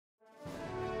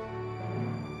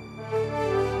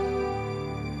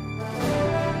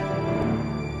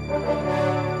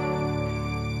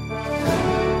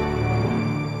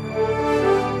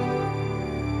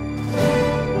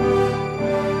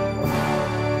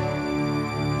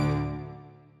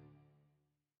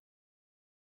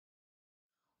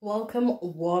Welcome,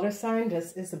 water sign.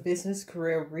 This is a business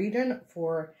career reading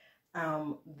for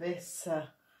this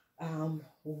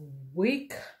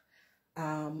week.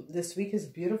 This week is a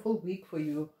beautiful week for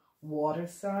you, water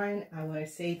sign. I want to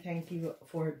say thank you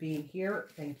for being here.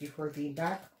 Thank you for being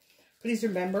back. Please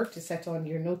remember to set on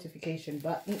your notification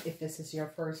button if this is your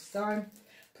first time.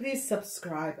 Please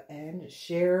subscribe and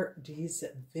share these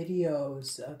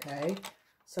videos, okay?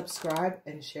 Subscribe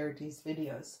and share these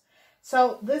videos.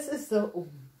 So this is the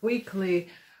weekly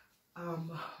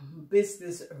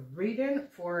business reading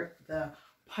for the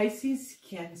Pisces,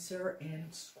 Cancer,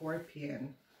 and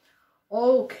Scorpion.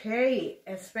 Okay,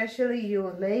 especially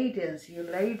you ladies in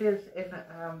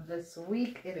this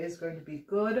week, it is going to be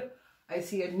good. I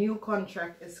see a new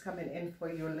contract is coming in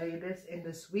for you ladies in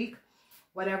this week.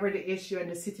 Whatever the issue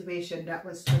and the situation that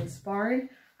was transpiring,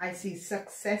 I see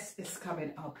success is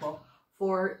coming up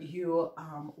for you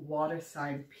water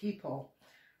sign people.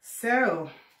 So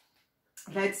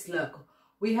let's look.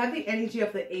 We have the energy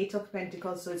of the Eight of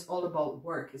Pentacles, so it's all about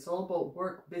work. It's all about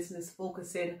work, business,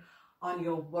 focusing on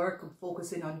your work,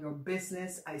 focusing on your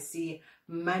business. I see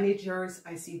managers.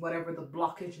 I see whatever the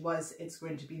blockage was, it's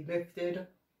going to be lifted.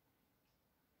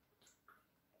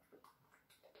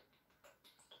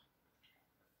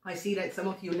 I see that some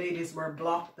of you ladies were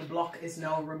blocked. The block is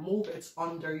now removed. It's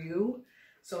under you.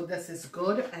 So this is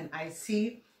good. And I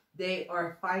see they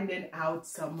are finding out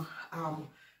some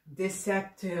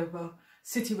deceptive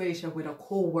situation with a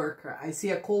co-worker. I see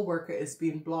a co-worker is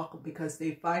being blocked because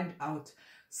they find out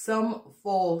some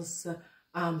false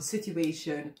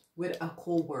situation with a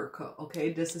co-worker.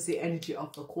 Okay, this is the energy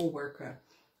of the co-worker.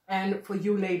 And for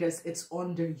you ladies, it's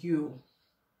under you.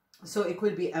 So it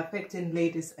could be affecting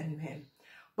ladies and men.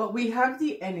 But we have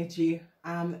the energy,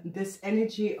 this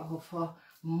energy of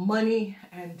money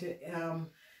and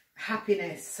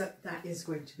happiness that is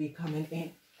going to be coming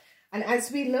in. And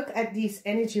as we look at this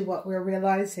energy, what we're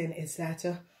realizing is that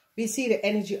we see the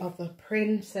energy of the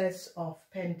Princess of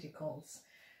Pentacles.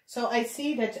 So I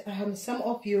see that some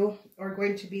of you are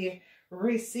going to be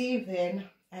receiving,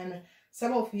 and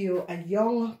some of you, a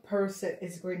young person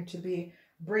is going to be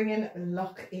bringing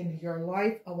luck in your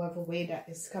life, however way that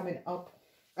is coming up.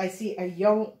 I see a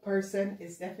young person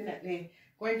is definitely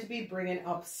going to be bringing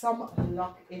up some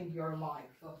luck in your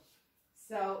life.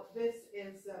 So this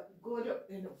is good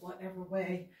in whatever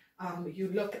way you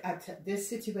look at this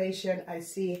situation. I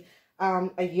see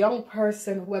a young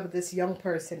person, whoever this young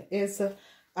person is,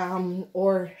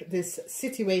 or this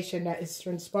situation that is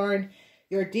transpiring.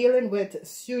 You're dealing with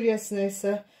seriousness.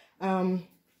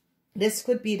 This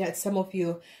could be that some of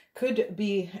you could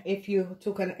be, if you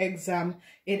took an exam,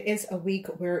 it is a week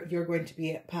where you're going to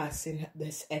be passing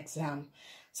this exam.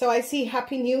 So I see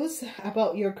happy news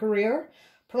about your career,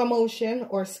 promotion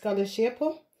or scholarship,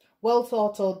 well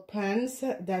thought out plans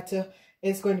that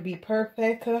is going to be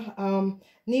perfect,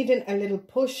 needing a little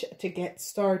push to get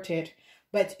started.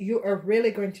 But you are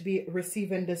really going to be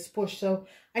receiving this push. So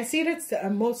I see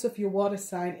that most of your water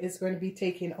sign is going to be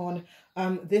taking on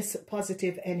this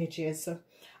positive energy. So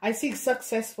I see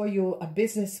success for you,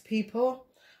 business people,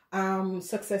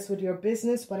 success with your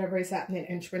business, whatever is happening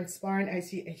and transpiring. I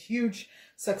see a huge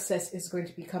success is going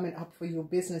to be coming up for you,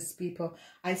 business people.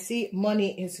 I see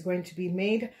money is going to be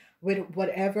made with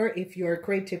whatever, if you're a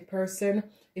creative person,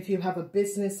 if you have a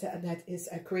business that is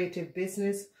a creative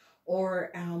business,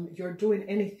 or you're doing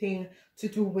anything to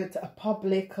do with a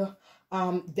public,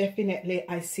 definitely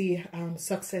I see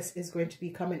success is going to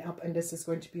be coming up, and this is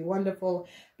going to be wonderful,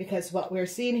 because what we're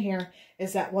seeing here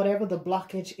is that whatever the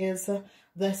blockage is,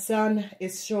 the sun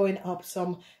is showing up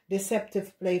some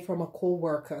deceptive play from a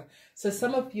co-worker. So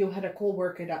some of you had a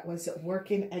co-worker that was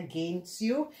working against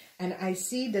you, and I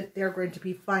see that they're going to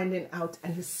be finding out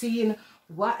and seeing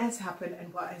what has happened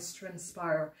and what has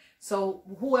transpired. So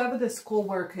whoever this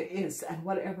co-worker is and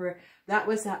whatever that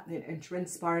was happening and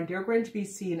transpiring, they're going to be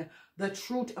seeing the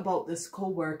truth about this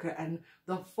co-worker and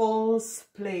the false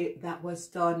play that was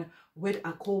done with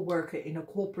a co-worker in a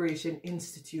corporation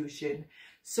institution.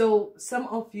 So some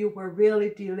of you were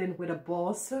really dealing with a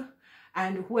boss,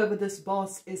 and whoever this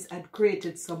boss is had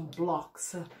created some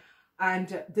blocks,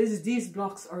 and these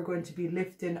blocks are going to be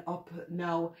lifting up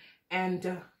now,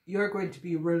 and you're going to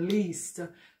be released.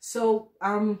 So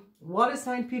water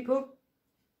sign people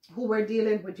who were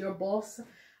dealing with your boss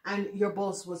and your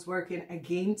boss was working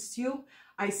against you,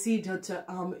 I see that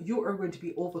you are going to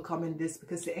be overcoming this,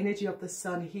 because the energy of the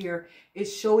sun here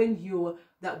is showing you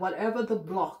that whatever the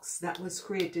blocks that was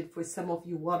created for some of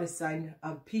you water sign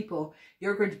people,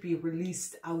 you're going to be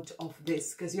released out of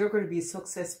this, because you're going to be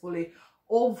successfully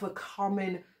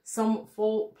overcoming some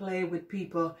foul play with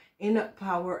people in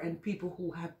power and people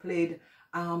who have played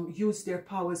use their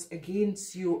powers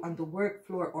against you on the work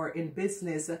floor or in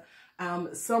business.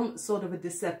 Some sort of a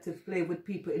deceptive play with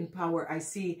people in power. I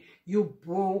see you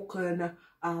broken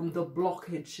the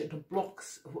blockage. The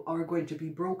blocks are going to be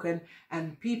broken,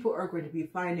 and people are going to be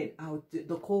finding out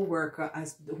the co-worker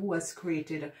who has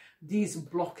created these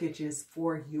blockages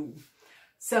for you.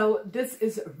 So this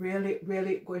is really,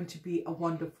 really going to be a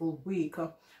wonderful week.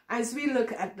 As we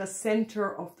look at the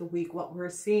center of the week, what we're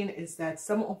seeing is that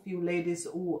some of you ladies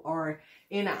who are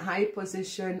in a high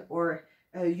position, or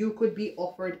you could be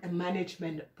offered a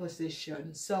management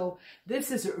position. So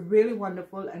this is really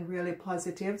wonderful and really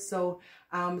positive. So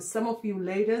some of you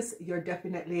ladies, you're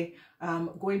definitely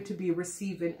going to be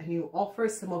receiving a new offer.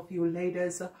 Some of you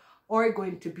ladies are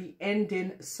going to be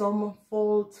ending some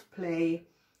fault play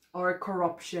or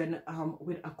corruption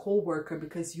with a co-worker,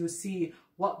 because you see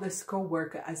what this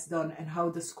co-worker has done and how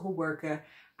this co-worker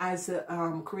has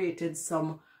created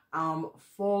some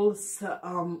false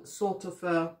sort of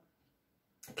a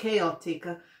chaotic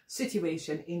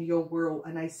situation in your world.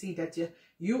 And I see that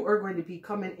you are going to be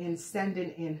coming in,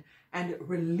 standing in, and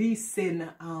releasing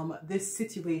this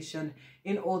situation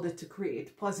in order to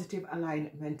create positive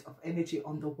alignment of energy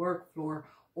on the work floor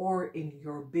or in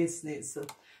your business.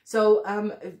 So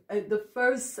the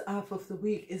first half of the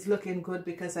week is looking good,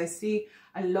 because I see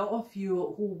a lot of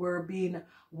you who were being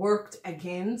worked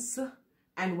against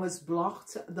and was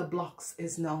blocked. The blocks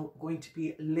is now going to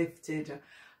be lifted.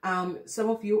 Some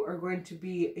of you are going to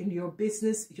be in your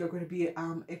business. You're going to be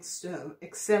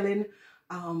excelling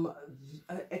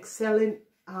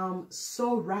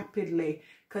so rapidly,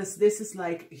 because this is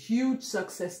like huge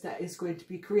success that is going to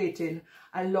be creating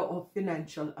a lot of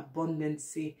financial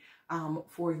abundance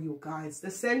for you guys.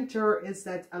 The center is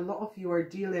that a lot of you are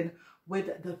dealing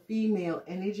with the female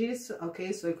energies.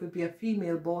 Okay, so it could be a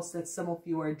female boss that some of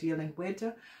you are dealing with.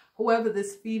 Whoever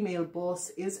this female boss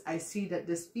is, I see that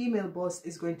this female boss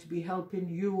is going to be helping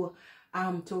you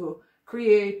to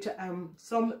create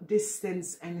some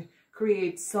distance and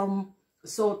create some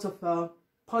sort of a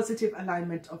positive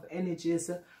alignment of energies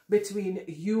between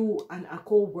you and a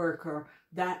co-worker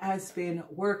that has been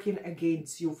working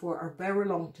against you for a very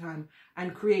long time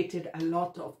and created a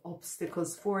lot of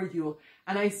obstacles for you.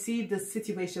 And I see the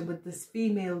situation with this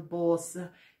female boss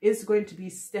is going to be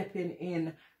stepping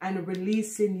in and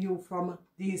releasing you from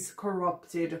these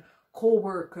corrupted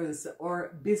co-workers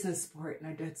or business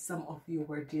partner that some of you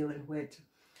were dealing with.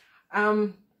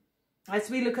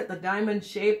 As we look at the diamond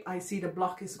shape, I see the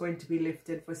block is going to be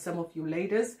lifted for some of you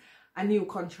ladies. A new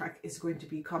contract is going to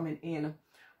be coming in.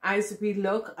 As we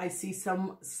look, I see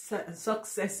some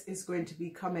success is going to be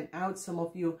coming out. Some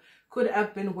of you could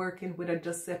have been working with a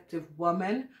deceptive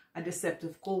woman, a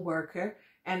deceptive co-worker.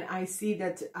 And I see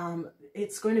that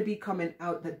it's going to be coming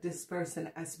out that this person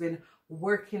has been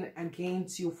working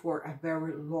against you for a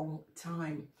very long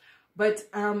time. But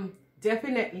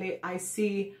definitely I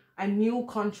see a new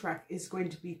contract is going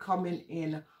to be coming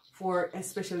in for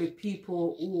especially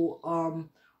people who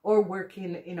are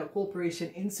working in a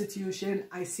corporation institution.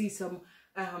 I see some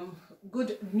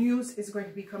good news is going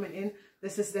to be coming in.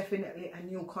 This is definitely a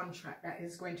new contract that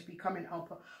is going to be coming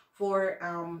up for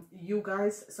you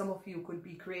guys. Some of you could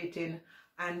be creating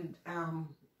and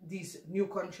these new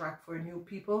contract for new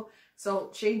people.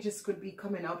 So changes could be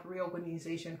coming up,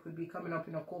 reorganization could be coming up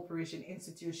in a corporation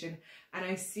institution. And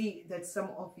I see that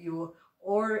some of you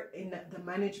are in the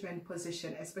management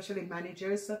position, especially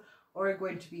managers, are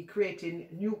going to be creating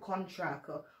new contract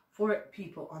for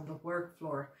people on the work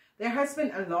floor. There has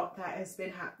been a lot that has been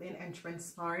happening and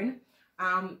transpiring.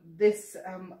 This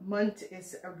month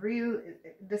is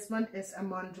a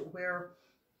month where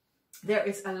there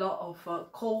is a lot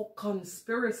of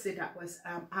co-conspiracy that was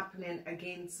happening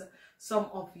against some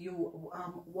of you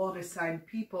water sign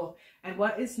people. And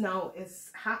what is now is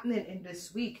happening in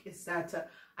this week is that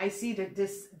I see that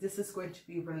this is going to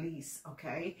be released.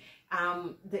 Okay,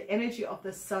 the energy of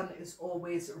the sun is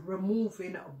always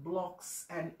removing blocks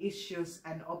and issues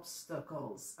and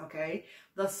obstacles. Okay,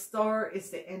 the star is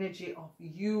the energy of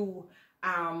you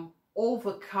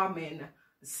overcoming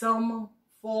some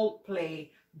fault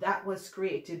play that was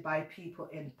created by people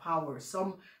in power,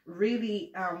 some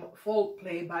really fault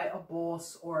play by a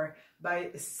boss or by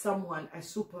someone, a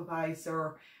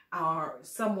supervisor, or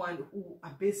someone who, a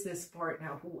business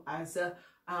partner who has a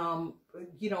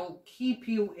you know, keep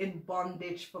you in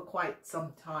bondage for quite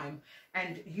some time,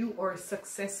 and you are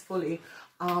successfully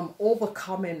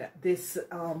overcoming this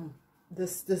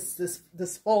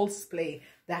this false play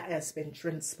that has been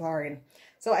transpiring.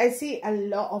 So I see a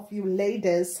lot of you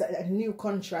ladies, a new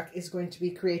contract is going to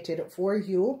be created for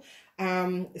you.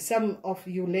 Some of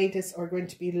you ladies are going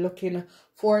to be looking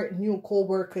for new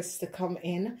co-workers to come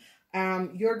in.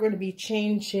 You're going to be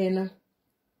changing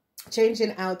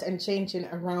out and changing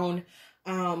around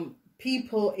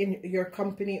people in your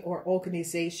company or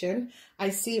organization. I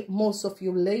see most of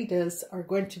you ladies are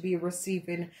going to be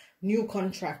receiving new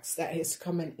contracts that is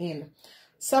coming in.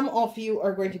 Some of you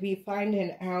are going to be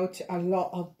finding out a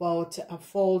lot about a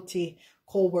faulty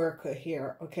co-worker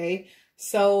here, okay?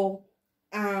 So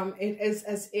it is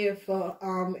as if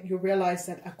you realize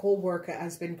that a co-worker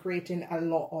has been creating a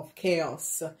lot of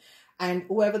chaos. And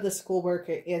whoever this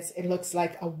co-worker is, it looks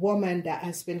like a woman that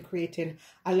has been creating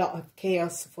a lot of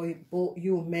chaos for both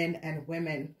you men and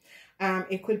women.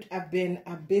 It could have been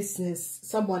a business,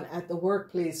 someone at the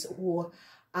workplace who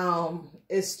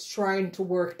is trying to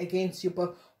work against you.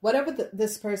 But whatever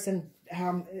this person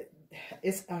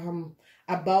is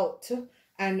about,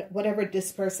 and whatever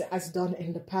this person has done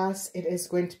in the past, it is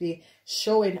going to be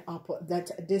showing up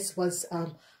that this was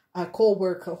a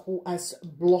co-worker who has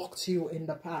blocked you in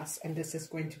the past, and this is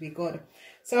going to be good.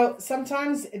 So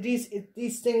sometimes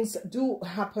these things do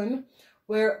happen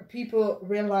where people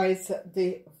realize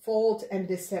the fault and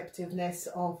deceptiveness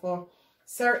of a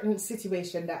certain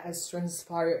situation that has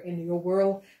transpired in your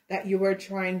world that you were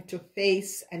trying to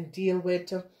face and deal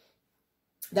with,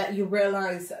 that you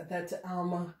realize that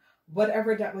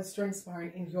whatever that was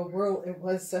transpiring in your world, it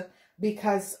was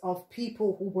because of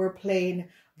people who were playing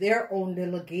their own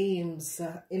little games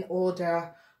in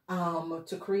order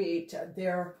to create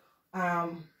their,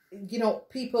 you know,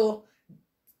 people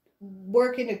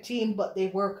work in a team, but they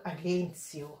work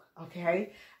against you,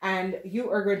 okay? And you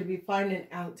are going to be finding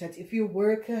out that if you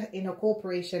work in a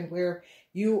corporation where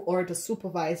you are the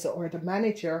supervisor or the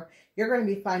manager, you're going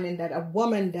to be finding that a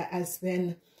woman that has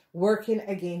been working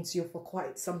against you for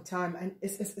quite some time, and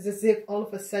it's as if all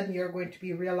of a sudden you're going to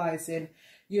be realizing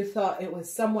you thought it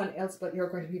was someone else, but you're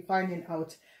going to be finding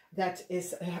out that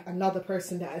is another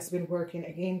person that has been working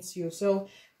against you. So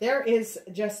there is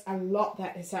just a lot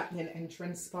that is happening and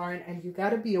transpiring, and you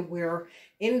got to be aware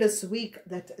in this week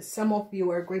that some of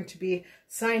you are going to be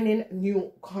signing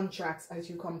new contracts as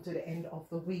you come to the end of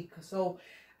the week. So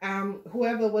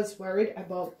whoever was worried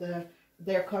about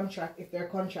their contract, if their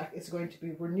contract is going to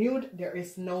be renewed, there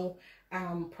is no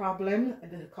problem.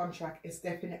 The contract is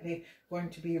definitely going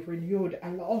to be renewed. A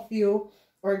lot of you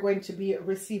are going to be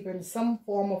receiving some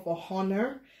form of a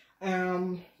honor.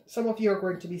 Some of you are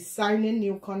going to be signing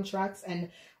new contracts, and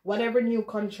whatever new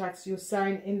contracts you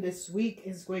sign in this week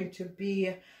is going to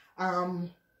be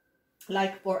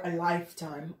like for a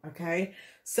lifetime, okay?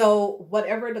 So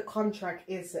whatever the contract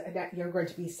is that you're going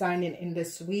to be signing in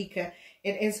this week, it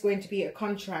is going to be a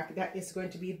contract that is going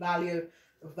to be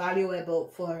valuable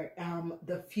for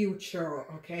the future,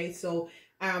 okay? So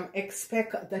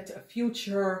expect that a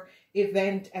future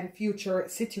event and future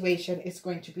situation is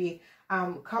going to be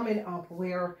coming up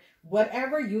where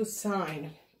whatever you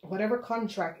sign, whatever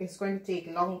contract is going to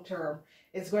take long term,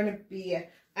 is going to be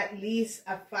at least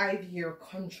a 5-year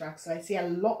contract. So I see a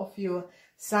lot of you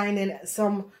signing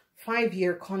some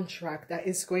 5-year contract that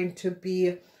is going to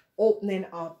be opening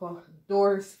up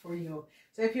doors for you.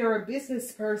 So if you're a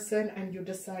business person and you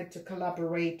decide to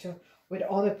collaborate with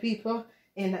other people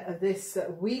in this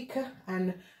week,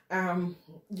 and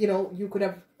you know, you could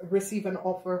have received an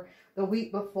offer the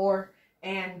week before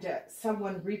and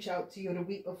someone reached out to you the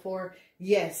week before,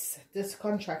 yes, this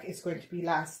contract is going to be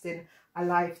lasting a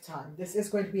lifetime. This is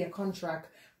going to be a contract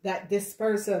that this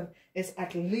person is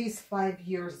at least 5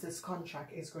 years. This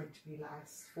contract is going to be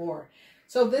last for.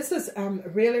 So this is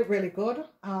really, really good.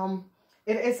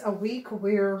 It is a week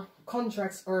where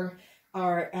contracts are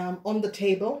on the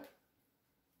table.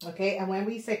 Okay, and when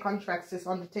we say contracts is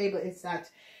on the table, it's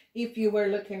that if you were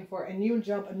looking for a new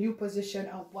job, a new position,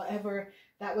 or whatever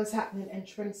that was happening and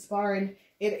transpiring,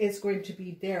 it is going to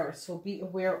be there. So be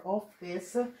aware of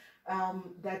this.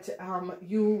 That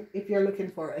if you're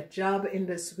looking for a job in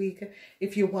this week,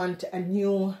 if you want a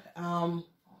new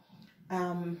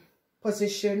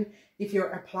position, if you're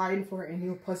applying for a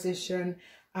new position,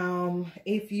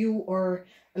 if you are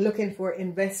looking for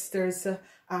investors,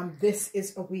 this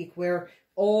is a week where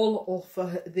all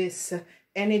of this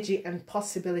energy and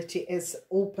possibility is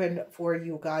open for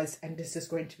you guys, and this is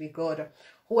going to be good.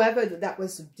 Whoever that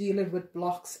was dealing with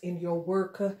blocks in your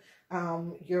work,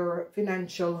 your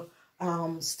financial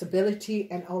stability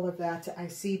and all of that, I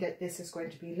see that this is going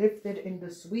to be lifted in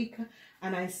this week,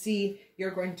 and I see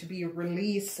you're going to be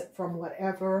released from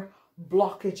whatever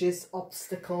blockages,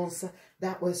 obstacles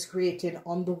that was created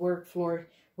on the work floor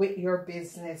with your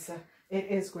business. it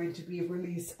is going to be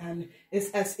released, and it's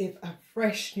as if a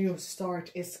fresh new start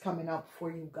is coming up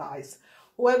for you guys.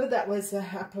 Whoever that was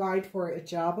applied for a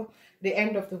job, the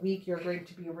end of the week, you're going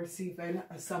to be receiving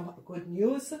some good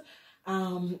news.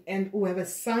 And whoever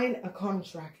signed a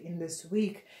contract in this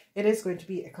week, it is going to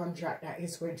be a contract that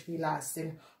is going to be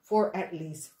lasting for at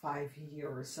least 5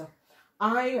 years.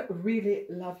 I really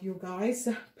love you guys.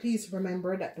 Please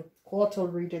remember that the quarter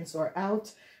readings are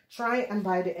out. Try and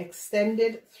buy the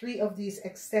extended. 3 of these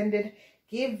extended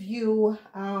give you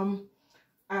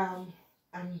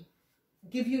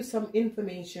some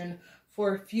information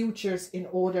for futures in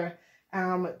order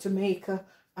to make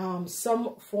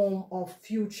some form of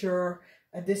future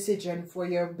decision for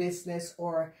your business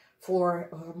or for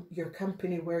your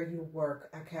company where you work.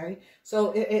 Okay,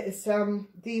 so it's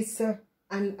these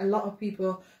and a lot of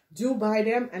people do buy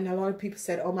them, and a lot of people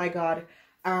said, oh my god,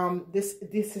 this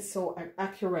is so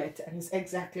accurate, and it's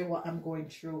exactly what I'm going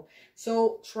through.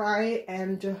 So try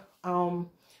and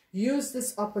use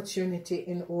this opportunity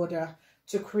in order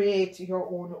to create your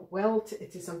own wealth.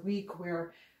 It is a week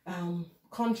where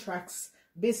contracts,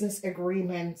 business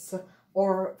agreements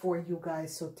are for you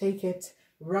guys. So take it,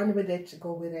 run with it,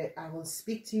 go with it. I will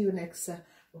speak to you next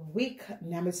week.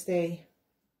 Namaste.